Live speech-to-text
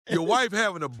Your wife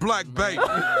having a black baby.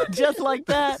 Just like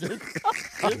that.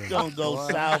 It's gonna go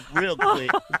south real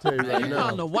quick. I tell you right You now.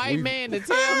 calling the white man to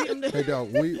tell him that? Hey,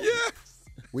 dog,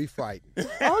 we fight.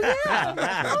 Oh, yeah.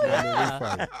 We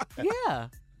fight. Yeah.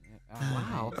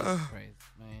 Wow. That's crazy,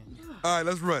 man. All right,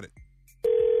 let's run it.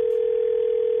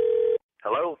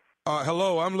 Hello?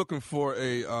 Hello, I'm looking for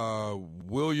a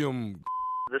William.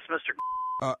 This Mr.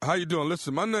 How you doing?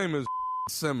 Listen, my name is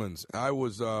Simmons. I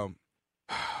was, I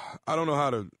don't know how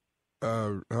to,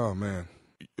 oh, man.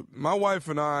 My wife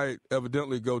and I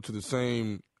evidently go to the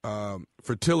same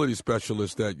fertility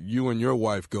specialist that you and your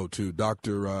wife go to,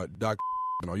 Dr. Are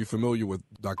you familiar with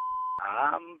Dr.?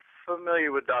 I'm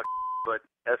familiar with Doc, but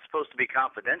that's supposed to be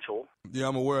confidential. Yeah,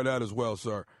 I'm aware of that as well,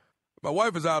 sir. My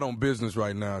wife is out on business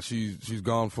right now. She's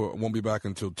gone won't be back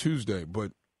until Tuesday.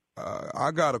 But I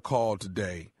got a call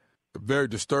today, a very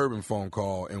disturbing phone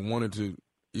call, and wanted to,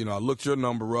 I looked your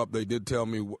number up. They did tell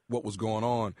me what was going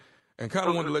on, and kind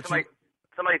of wanted to let you.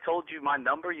 Somebody told you my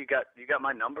number? You got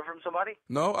my number from somebody?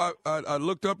 No, I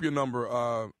looked up your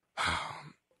number.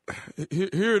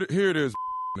 Here it is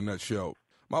in that show.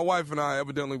 My wife and I,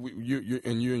 evidently, you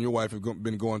and your wife have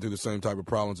been going through the same type of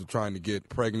problems of trying to get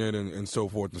pregnant and so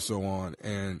forth and so on.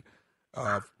 And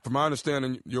from my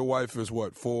understanding, your wife is,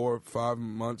 4 or 5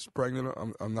 months pregnant?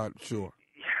 I'm not sure.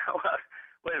 Yeah, well,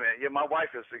 wait a minute. Yeah, my wife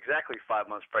is exactly 5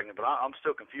 months pregnant, but I'm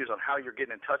still confused on how you're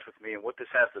getting in touch with me and what this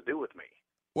has to do with me.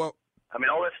 Well, I mean,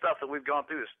 all that stuff that we've gone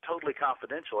through is totally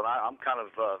confidential, and I'm kind of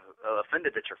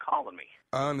offended that you're calling me.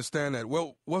 I understand that.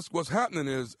 Well, what's happening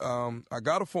is I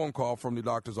got a phone call from the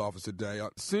doctor's office today.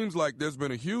 It seems like there's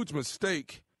been a huge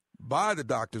mistake by the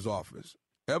doctor's office.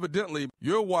 Evidently,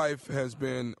 your wife has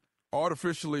been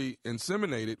artificially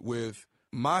inseminated with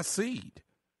my seed,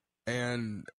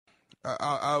 and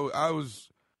I was.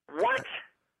 What?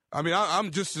 I mean,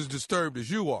 I'm just as disturbed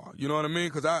as you are. You know what I mean?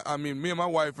 Because I mean, me and my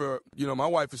wife are. My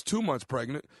wife is 2 months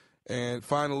pregnant, and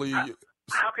finally.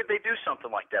 How could they do something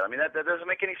like that? I mean, that doesn't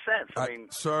make any sense. I mean,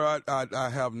 sir, I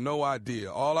have no idea.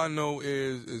 All I know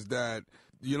is that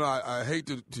I hate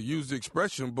to use the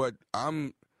expression, but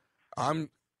I'm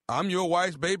your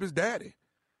wife's baby's daddy,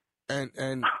 and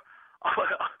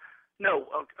no,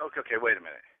 okay, wait a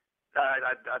minute.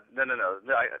 No.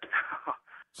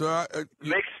 So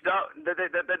mixed up. That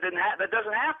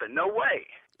doesn't happen. No way.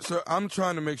 Sir, I'm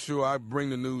trying to make sure I bring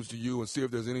the news to you and see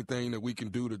if there's anything that we can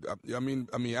do to. I mean,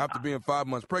 after being 5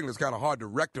 months pregnant, it's kind of hard to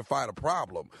rectify the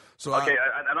problem. So okay,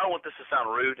 I don't want this to sound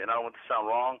rude, and I don't want this to sound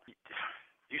wrong.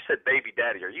 You said baby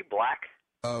daddy. Are you black?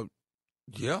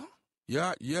 Yeah.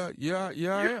 I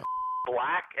am.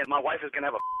 Black, and my wife is gonna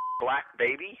have a black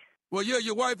baby. Well, yeah,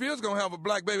 your wife is gonna have a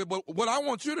black baby, but what I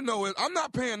want you to know is I'm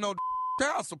not paying no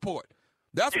child support.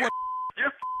 That's what you're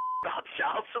about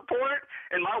child support,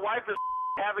 and my wife is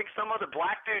having some other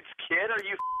black dude's kid. Are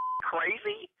you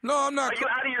crazy? No, I'm not. Are you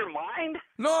out of your mind?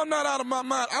 No, I'm not out of my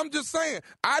mind. I'm just saying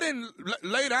I didn't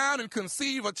lay down and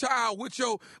conceive a child with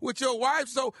your wife,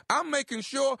 so I'm making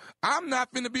sure I'm not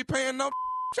finna be paying no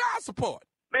child support.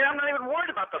 Man, I'm not even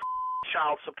worried about the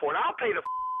child support. I'll pay the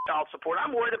child support.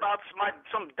 I'm worried about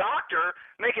some doctor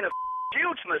making a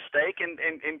huge mistake, and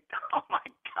oh my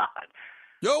God.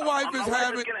 Your wife is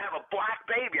going to have a black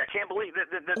baby. I can't believe that.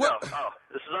 No,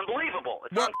 this is unbelievable.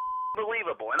 It's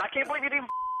unbelievable. And I can't believe you didn't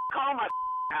call my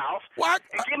house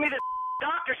and give me this.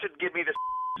 Doctor should give me this.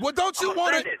 Well, don't you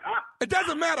want it? It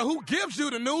doesn't matter who gives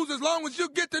you the news as long as you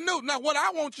get the news. Now, what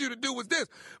I want you to do is this.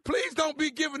 Please don't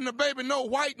be giving the baby no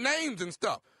white names and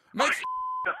stuff. White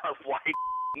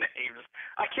names.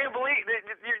 I can't believe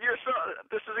you're so.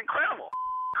 This is incredible.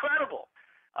 Incredible.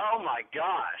 Oh, my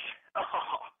gosh.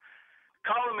 Oh.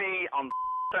 Calling me on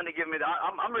trying to give me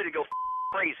I'm ready to go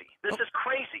crazy. This is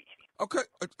crazy. Okay,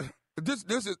 this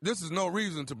is no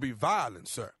reason to be violent,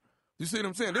 sir. You see what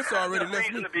I'm saying? This already no lets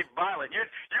reason me to be violent. You're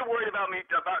worried about me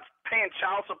about paying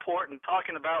child support and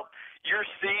talking about your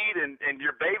seed and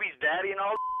your baby's daddy and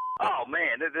all. Oh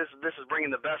man, this is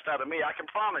bringing the best out of me. I can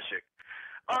promise you.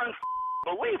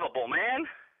 Unbelievable, man.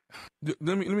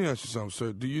 Let me ask you something,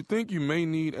 sir. Do you think you may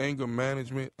need anger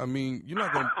management? I mean, you're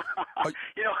not gonna.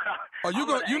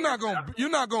 You're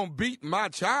not gonna beat my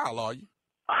child, are you?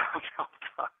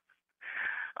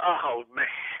 Oh man,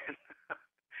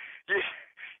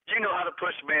 you know how to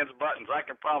push man's buttons. I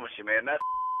can promise you, man. That's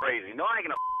crazy. No, I ain't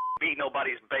gonna beat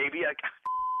nobody's baby.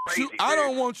 Crazy, I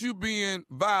don't want you being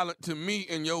violent to me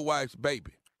and your wife's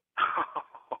baby.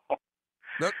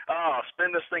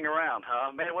 Spin this thing around,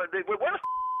 huh, man? Where the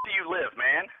do you live,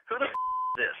 man? Who the is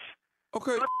this?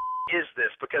 Okay. Who the is this?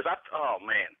 Because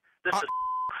this is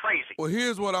crazy. Well,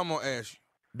 here's what I'm gonna ask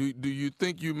you. Do you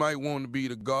think you might want to be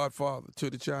the godfather to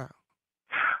the child?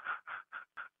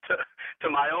 To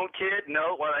my own kid?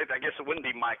 No. Well, I guess it wouldn't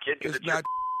be my kid because It's it's not.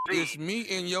 your It's me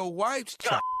and your wife's God,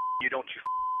 child. you don't you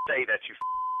say that, you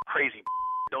crazy.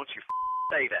 Don't you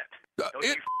say that. Don't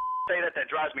you say that. That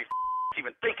drives me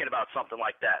even thinking about something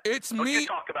like that. It's Don't me. you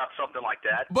talk about something like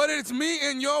that. But it's me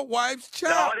and your wife's No,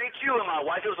 child. it ain't you and my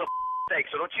wife. It was a mistake,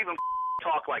 so don't you even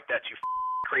talk like that, you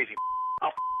crazy.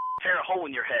 I'll tear a hole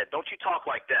in your head. Don't you talk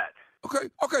like that.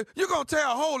 Okay. You're gonna tear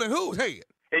a hole in whose head?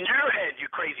 In your head, you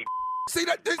crazy. See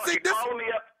that? See You're this? calling me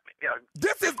up. Yeah,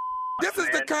 This is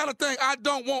the man. kind of thing I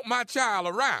don't want my child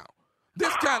around.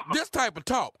 This type of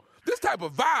talk. This type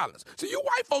of violence. See, you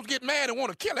white folks get mad and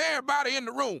want to kill everybody in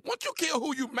the room. Once you kill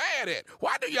who you mad at,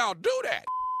 why do y'all do that?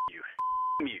 You.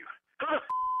 Who the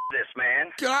this,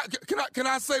 man? Can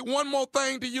I say one more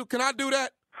thing to you? Can I do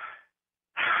that?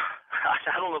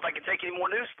 I don't know if I can take any more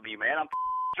news from you, man. I'm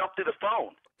jumped through the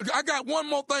phone. I got one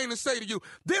more thing to say to you.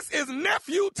 This is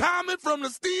Nephew Tommy from the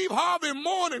Steve Harvey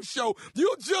Morning Show.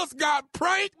 You just got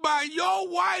pranked by your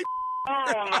wife. Oh,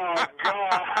 my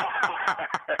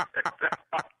God.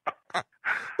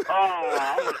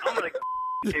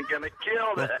 I'm gonna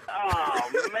kill that. Oh,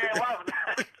 man.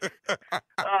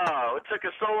 It took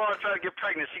us so long to try to get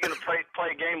pregnant. She's gonna play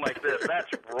a game like this. That's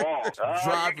wrong.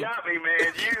 You got me,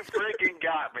 man. You freaking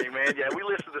got me, man. Yeah, we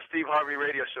listen to the Steve Harvey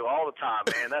Radio Show all the time,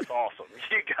 man. That's awesome.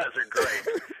 You guys are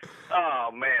great. Oh,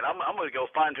 man. I'm gonna go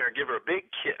find her and give her a big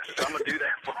kiss. I'm gonna do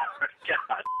that for her.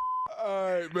 God.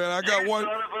 All right, man. I got one.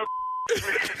 Son of a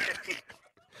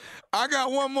I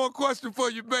got one more question for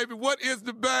you, baby. What is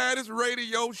the baddest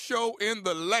radio show in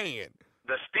the land?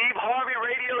 The Steve Harvey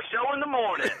Radio Show in the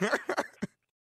morning.